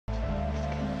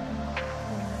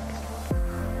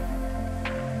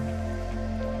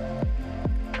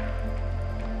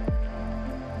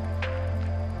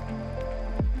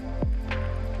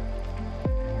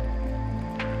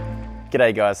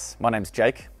G'day guys, my name's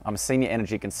Jake. I'm a Senior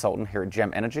Energy Consultant here at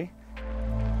Gem Energy.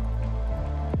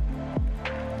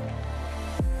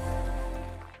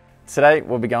 Today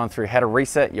we'll be going through how to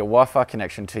reset your Wi-Fi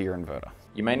connection to your inverter.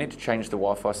 You may need to change the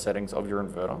Wi-Fi settings of your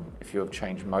inverter if you have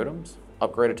changed modems,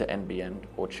 upgraded to NBN,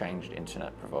 or changed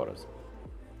internet providers.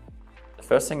 The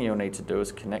first thing you'll need to do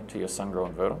is connect to your Sungrow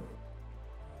inverter.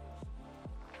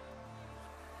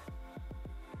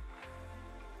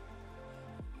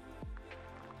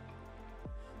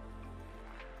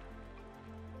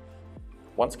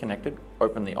 Once connected,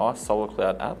 open the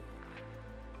iSolarCloud app.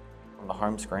 On the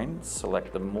home screen,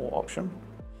 select the More option.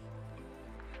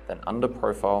 Then under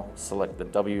Profile, select the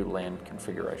WLAN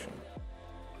Configuration.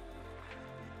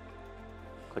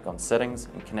 Click on Settings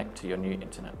and connect to your new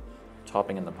internet,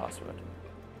 typing in the password.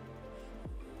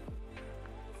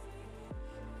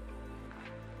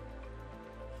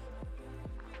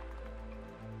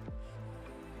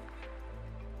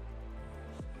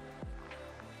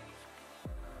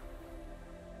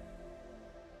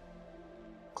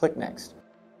 Click Next.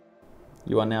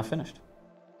 You are now finished.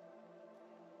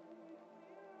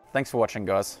 Thanks for watching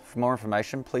guys. For more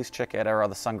information, please check out our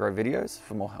other Sungrow videos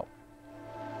for more help.